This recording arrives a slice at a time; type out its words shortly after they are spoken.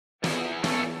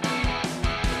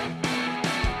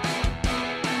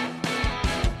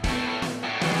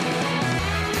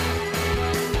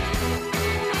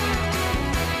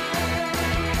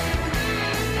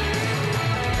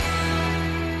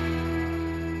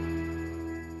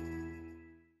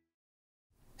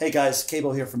Hey guys,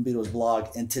 Cable here from Beatles Blog,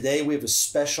 and today we have a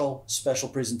special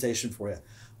presentation for you.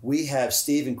 We have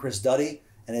Steve and Chris Duddy,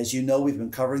 and as you know, we've been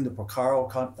covering the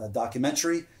Porcaro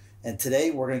documentary, and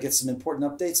today we're going to get some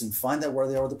important updates and find out where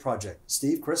they are with the project.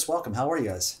 Steve, Chris, welcome. How are you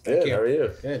guys? Good. How are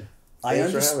you? Good.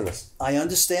 Thanks for having us. I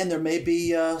understand there may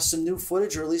be some new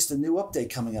footage, or at least a new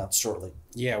update coming out shortly.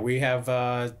 Yeah, we have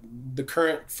the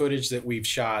current footage that we've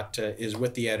shot is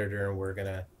with the editor, and we're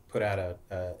going to put out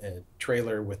a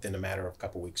trailer within a matter of a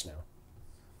couple weeks now.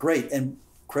 Great. And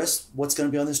Chris, what's going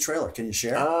to be on this trailer? Can you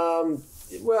share?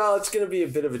 Well, it's going to be a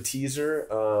bit of a teaser.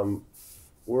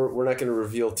 We're not going to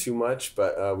reveal too much,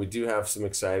 but we do have some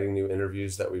exciting new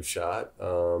interviews that we've shot.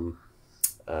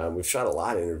 We've shot a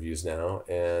lot of interviews now,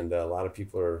 and a lot of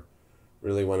people are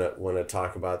really want to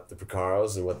talk about the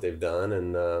Porcaros and what they've done,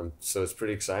 and so it's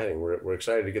pretty exciting. We're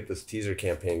excited to get this teaser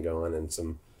campaign going and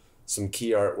some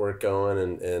key artwork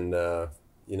going, and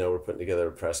you know, we're putting together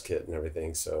a press kit and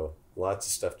everything. So lots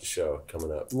of stuff to show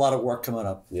coming up. A lot of work coming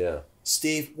up. Yeah.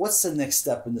 Steve, what's the next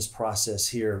step in this process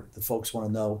here the folks want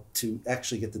to know to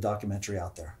actually get the documentary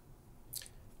out there?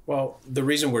 Well, the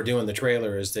reason we're doing the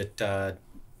trailer is that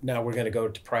now we're going to go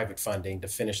to private funding to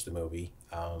finish the movie.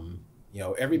 You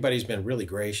know, everybody's been really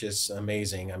gracious,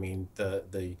 amazing. I mean,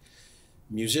 the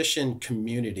musician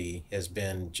community has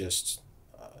been just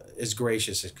as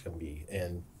gracious as can be.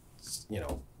 And, you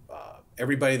know,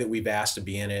 everybody that we've asked to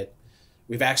be in it,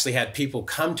 we've actually had people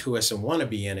come to us and want to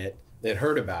be in it that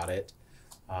heard about it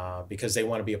because they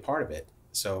want to be a part of it.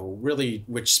 So really,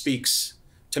 which speaks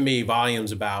to me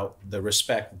volumes about the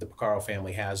respect that the Porcaro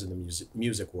family has in the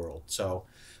music world. So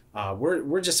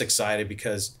we're just excited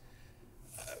because,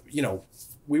 you know,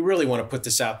 we really want to put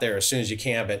this out there as soon as you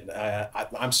can, but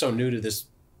I'm so new to this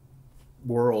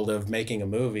world of making a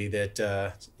movie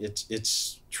that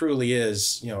it's truly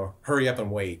is, you know, hurry up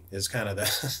and wait is kind of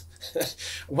the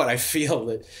what I feel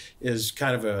that is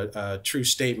kind of a true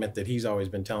statement that he's always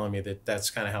been telling me, that that's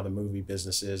kind of how the movie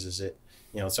business is it,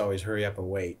 you know, it's always hurry up and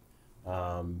wait.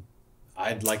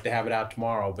 I'd like to have it out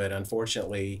tomorrow, but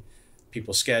unfortunately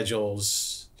people's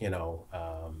schedules, you know,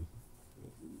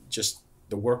 just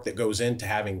the work that goes into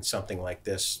having something like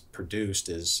this produced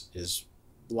is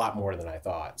a lot more than I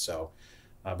thought. So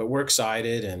but we're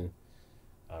excited and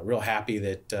real happy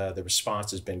that the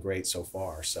response has been great so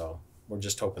far. So we're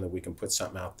just hoping that we can put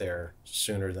something out there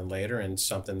sooner than later, and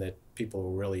something that people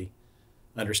will really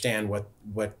understand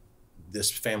what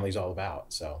this family's all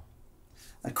about. So,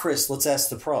 Chris, let's ask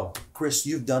the pro. Chris,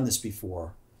 you've done this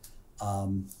before.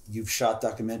 You've shot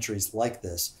documentaries like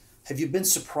this. Have you been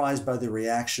surprised by the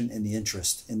reaction and the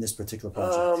interest in this particular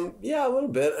project? Yeah, a little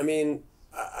bit. I mean,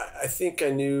 I think I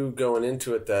knew going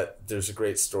into it that there's a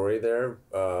great story there,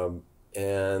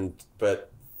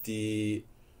 but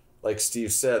like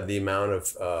Steve said, the amount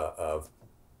of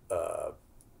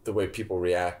the way people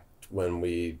react when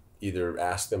we either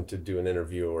ask them to do an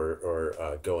interview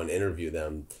or go and interview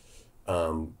them,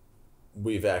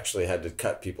 we've actually had to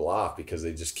cut people off because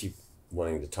they just keep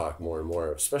wanting to talk more and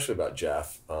more, especially about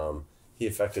Jeff. He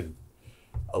affected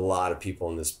a lot of people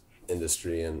in this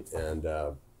industry,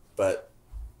 but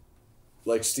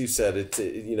like Steve said,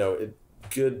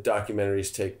 good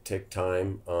documentaries take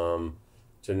time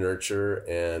to nurture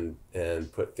and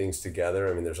put things together.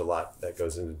 I mean, there's a lot that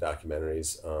goes into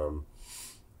documentaries.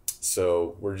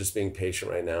 So we're just being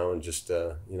patient right now and just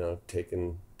you know,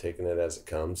 taking it as it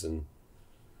comes and,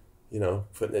 you know,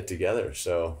 putting it together.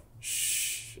 So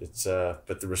it's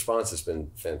but the response has been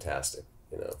fantastic,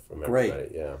 you know, from everybody.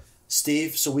 Great. Yeah.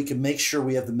 Steve, so we can make sure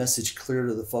we have the message clear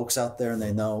to the folks out there and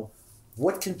they know,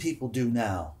 what can people do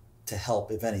now to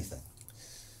help, if anything?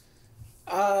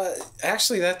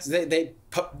 Actually,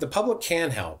 the public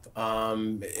can help,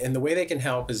 and the way they can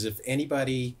help is if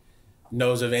anybody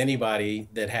knows of anybody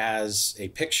that has a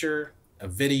picture, a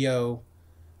video,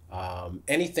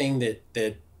 anything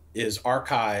that is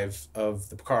archive of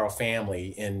the Porcaro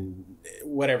family in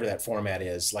whatever that format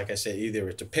is. Like I said, either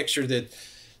it's a picture that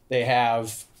they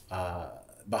have,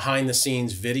 behind the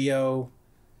scenes video,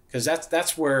 because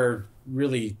that's where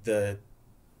really the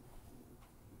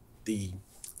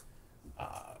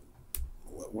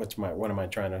what am I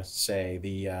trying to say?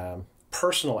 The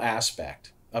personal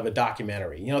aspect of a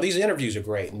documentary. You know, these interviews are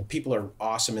great and the people are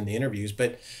awesome in the interviews,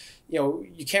 but you know,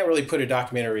 you can't really put a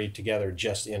documentary together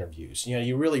just interviews. You know,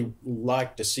 you really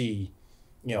like to see,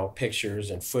 you know,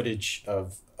 pictures and footage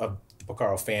of the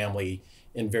Porcaro family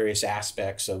in various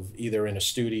aspects of either in a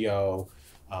studio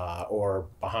or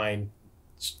behind,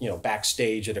 you know,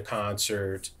 backstage at a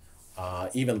concert,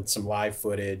 even some live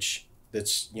footage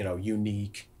that's, you know,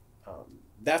 unique.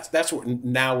 That's what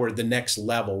now we're the next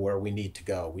level where we need to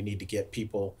go. We need to get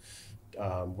people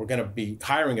we're going to be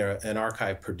hiring an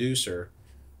archive producer,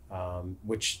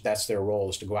 which that's their role,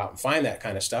 is to go out and find that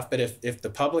kind of stuff. But if the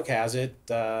public has it,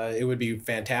 it would be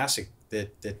fantastic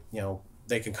that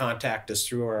they can contact us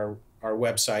through our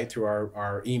website, through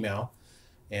our email,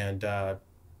 and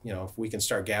if we can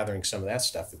start gathering some of that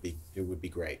stuff, it would be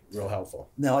great, real helpful.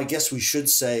 Now, I guess we should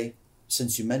say,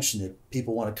 since you mentioned it,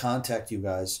 people want to contact you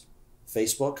guys.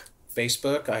 Facebook, we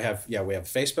have a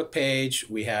Facebook page,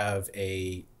 we have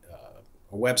a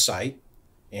website,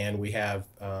 and we have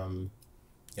an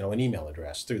email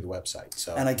address through the website.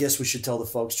 So, and I guess we should tell the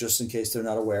folks, just in case they're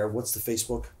not aware, what's the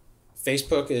Facebook?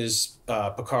 Facebook is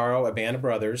Picaro, a band of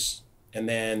brothers, and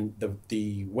then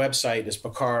the website is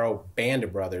Picaro Band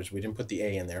of Brothers. We didn't put the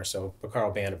A in there, so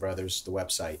Picaro Band of Brothers, the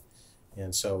website,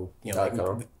 and so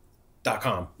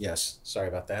 .com. Yes, sorry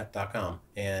about that. .com,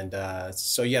 and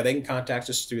they can contact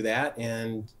us through that,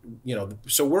 and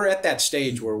so we're at that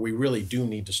stage where we really do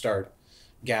need to start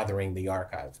gathering the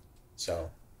archive. So,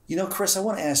 Chris, I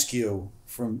want to ask you,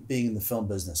 from being in the film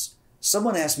business,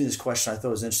 someone asked me this question I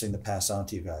thought was interesting to pass on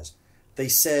to you guys. They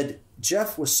said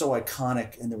Jeff was so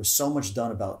iconic and there was so much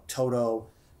done about Toto,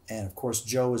 and of course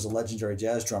Joe is a legendary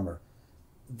jazz drummer.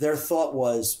 Their thought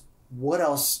was, what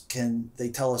else can they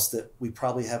tell us that we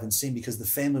probably haven't seen, because the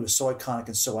family was so iconic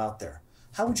and so out there?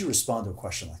 How would you respond to a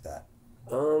question like that?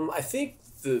 I think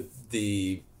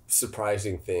the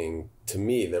surprising thing to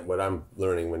me, that what I'm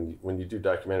learning when you do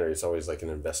documentary, it's always like an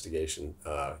investigation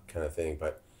kind of thing,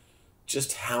 but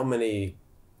just how many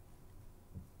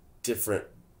different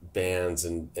bands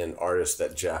and artists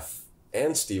that Jeff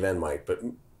and Steve and Mike, but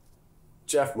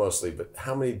Jeff mostly, but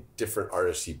how many different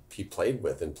artists he played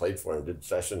with and played for and did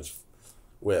sessions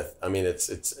with. I mean,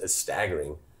 it's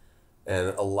staggering. And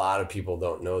a lot of people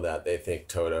don't know that. They think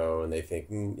Toto and they think,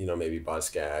 maybe Boz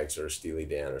Scaggs or Steely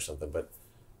Dan or something, but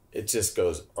it just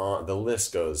goes on. The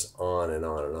list goes on and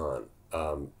on and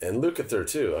on. And Lukather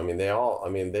too. I mean,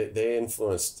 they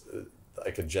influenced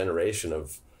like a generation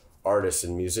of artists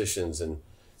and musicians, and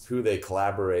who they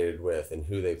collaborated with and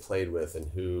who they played with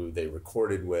and who they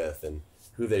recorded with and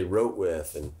who they wrote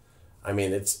with. And I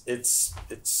mean, it's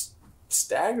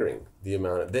staggering the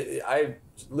amount of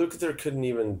Lukather couldn't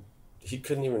even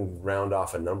round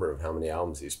off a number of how many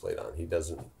albums he's played on.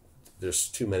 There's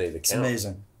too many to count. It's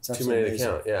amazing. It's too many to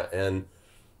count. Yeah. And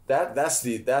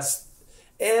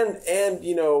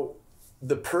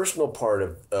the personal part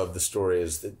of the story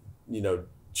is that,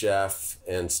 Jeff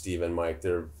and Steve and Mike,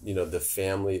 they're, they're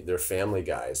family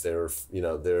guys. Their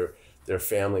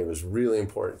family was really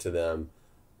important to them.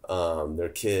 Their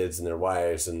kids and their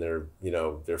wives and their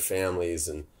families.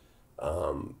 And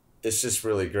it's just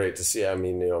really great to see. I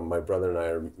mean, my brother and I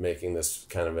are making this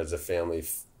kind of as a family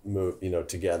move,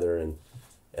 together, and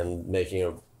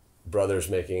brothers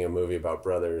making a movie about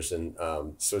brothers. And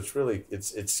so it's really,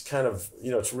 it's kind of,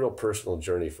 it's a real personal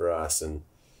journey for us. And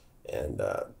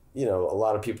a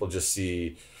lot of people just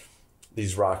see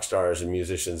these rock stars and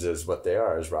musicians as what they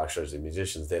are, as rock stars and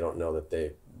musicians. They don't know that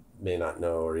they may not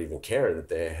know or even care that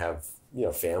they have,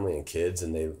 family and kids,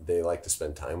 and they like to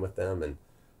spend time with them.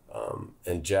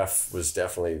 And Jeff was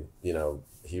definitely,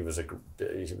 he was a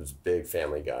big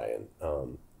family guy.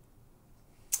 And,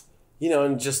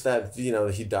 and just that,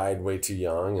 he died way too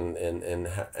young,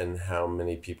 and how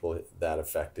many people that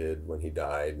affected when he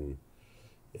died. And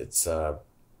it's a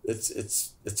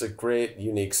great,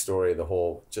 unique story. The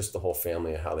whole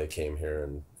family, how they came here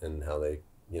and how they,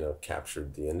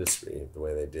 captured the industry the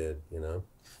way they did,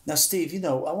 Now, Steve,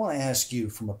 I want to ask you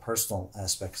from a personal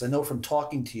aspect, because I know from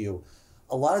talking to you,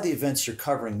 a lot of the events you're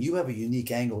covering, you have a unique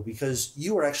angle because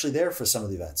you were actually there for some of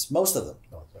the events, most of them.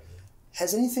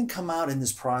 Has anything come out in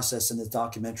this process, in this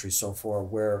documentary so far,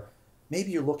 where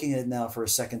maybe you're looking at it now for a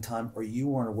second time, or you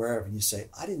weren't aware of it, and you say,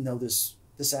 I didn't know this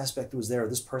aspect was there, or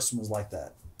this person was like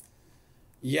that?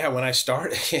 Yeah, when I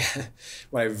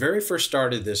very first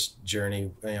started this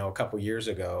journey, a couple years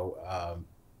ago,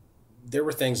 there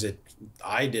were things that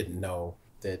I didn't know,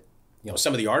 that,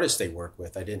 some of the artists they work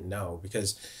with, I didn't know,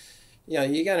 because,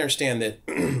 you got to understand that,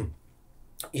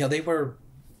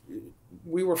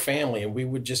 we were family, and we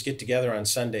would just get together on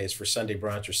Sundays for Sunday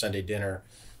brunch or Sunday dinner,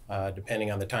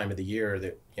 depending on the time of the year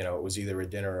that, it was either a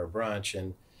dinner or a brunch.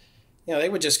 And, they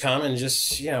would just come and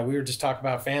just, we would just talk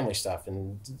about family stuff,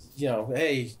 and,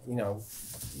 hey,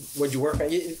 what'd you work on?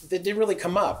 It didn't really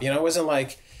come up. It wasn't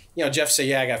like, Jeff say,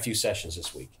 yeah, I got a few sessions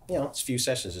this week. It's a few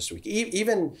sessions this week.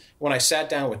 Even when I sat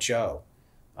down with Joe,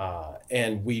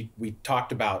 and we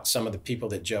talked about some of the people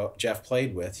that Jeff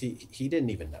played with, he didn't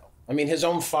even know. I mean, his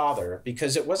own father,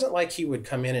 because it wasn't like he would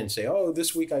come in and say, oh,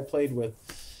 this week I played with,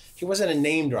 he wasn't a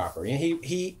name dropper.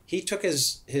 He took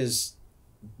his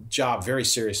job very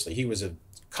seriously. He was a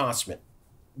consummate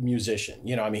musician.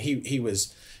 You know, I mean, he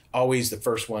was always the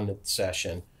first one at the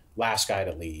session, last guy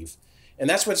to leave. And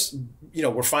that's what's, you know,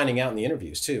 we're finding out in the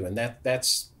interviews too. And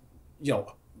that's, you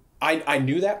know, I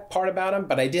knew that part about him,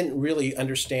 but I didn't really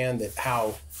understand that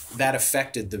how that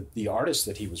affected the artists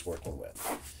that he was working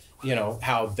with. You know,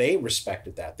 how they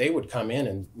respected that. They would come in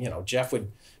and, you know, Jeff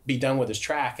would be done with his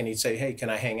track and he'd say, hey, can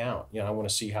I hang out? You know, I want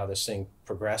to see how this thing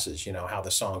progresses, you know, how the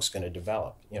song's going to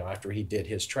develop. You know, after he did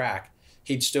his track,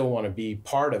 he'd still want to be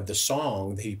part of the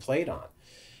song that he played on.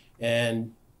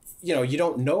 And, you know, you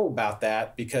don't know about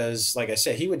that because, like I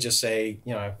said, he would just say,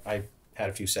 you know, I had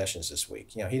a few sessions this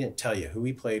week. You know, he didn't tell you who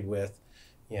he played with,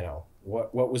 you know,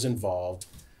 what was involved.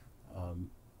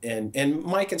 And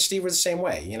Mike and Steve were the same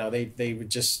way. You know, they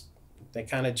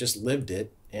kind of just lived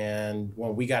it. And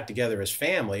when we got together as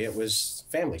family, it was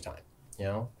family time, you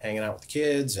know, hanging out with the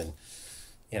kids and,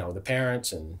 you know, the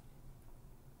parents, and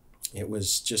it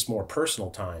was just more personal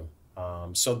time.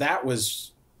 So that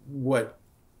was what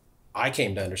I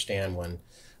came to understand when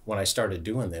I started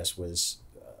doing this was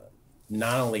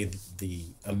not only the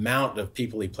amount of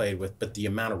people he played with, but the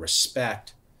amount of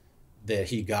respect that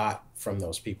he got from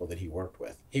those people that he worked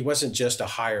with. He wasn't just a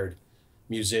hired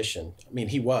musician. I mean,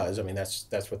 he was. I mean,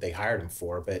 that's what they hired him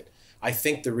for. But I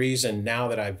think the reason now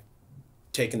that I've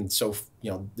taken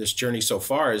this journey so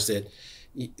far is that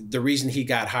the reason he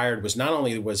got hired was not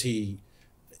only was he,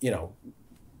 you know,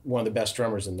 one of the best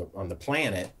drummers on the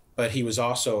planet, but he was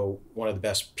also one of the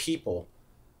best people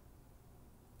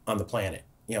on the planet.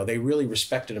 You know, they really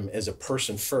respected him as a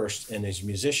person first, and his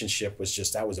musicianship was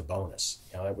that was a bonus.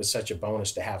 You know, it was such a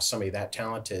bonus to have somebody that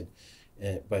talented,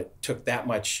 but took that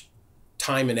much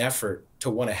time and effort to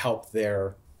want to help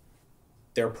their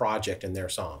project and their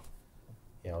song.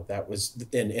 You know, that was,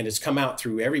 and it's come out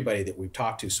through everybody that we've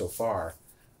talked to so far.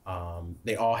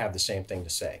 They all have the same thing to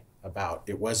say about,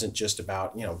 it wasn't just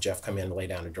about, you know, Jeff come in and lay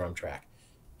down a drum track.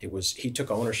 It was, he took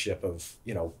ownership of,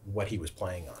 you know, what he was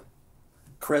playing on.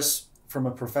 Chris, from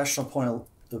a professional point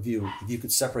of view, if you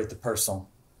could separate the personal,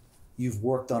 you've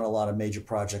worked on a lot of major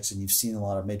projects and you've seen a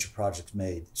lot of major projects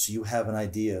made. So you have an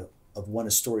idea of when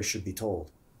a story should be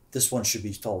told. This one should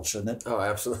be told, shouldn't it? Oh,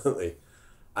 absolutely.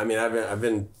 I mean, I've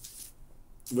been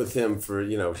with him for,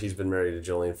 you know, he's been married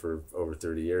to Jolene for over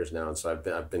 30 years now. And so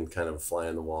I've been kind of fly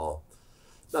on the wall,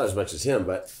 not as much as him,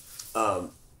 but,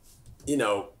 you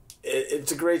know,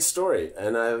 it's a great story.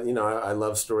 And I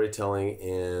love storytelling,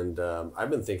 and I've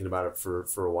been thinking about it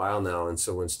for a while now. And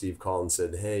so when Steve called and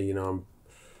said, hey, you know,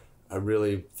 I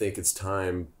really think it's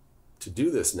time to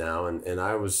do this now. And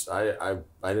I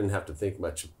didn't have to think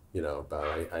much, you know,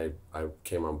 about it. I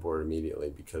came on board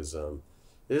immediately because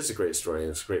it is a great story,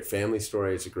 and it's a great family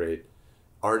story. It's a great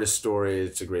artist story.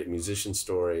 It's a great musician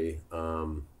story.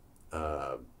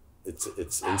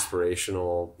 It's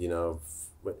inspirational, you know.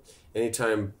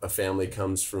 Anytime a family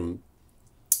comes from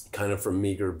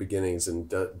meager beginnings and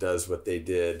does what they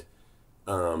did,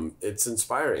 it's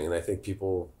inspiring, and I think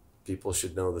people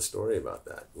should know the story about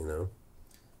that, you know.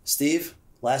 Steve,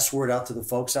 last word out to the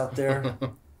folks out there.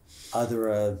 Either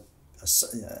a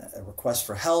request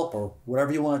for help or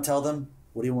whatever you want to tell them.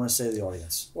 What do you want to say to the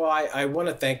audience? Well, I want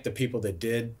to thank the people that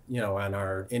did, you know, on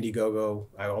our Indiegogo.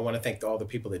 I want to thank all the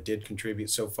people that did contribute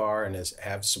so far and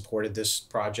have supported this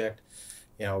project.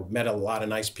 You know, met a lot of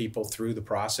nice people through the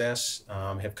process,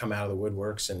 have come out of the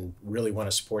woodworks and really want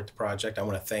to support the project. I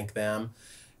want to thank them.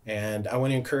 And I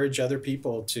want to encourage other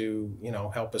people to, you know,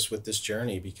 help us with this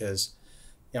journey, because,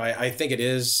 you know, I think it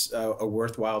is a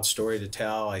worthwhile story to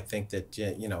tell. I think that,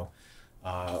 you know,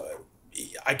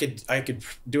 I could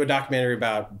do a documentary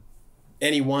about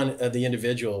any one of the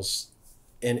individuals,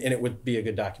 and it would be a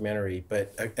good documentary.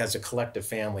 But as a collective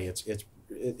family,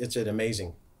 it's an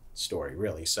amazing story,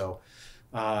 really. So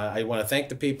I want to thank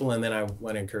the people, and then I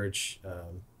want to encourage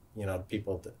you know,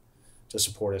 people to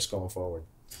support us going forward.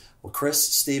 Well,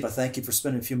 Chris, Steve, I thank you for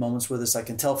spending a few moments with us. I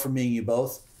can tell from meeting you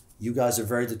both, you guys are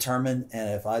very determined, and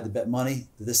if I had to bet money,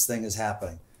 this thing is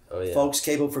happening. Oh, yeah. Folks,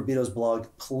 Cabo Forbito's blog,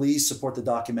 please support the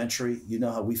documentary. You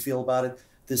know how we feel about it.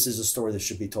 This is a story that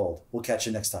should be told. We'll catch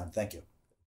you next time. Thank you.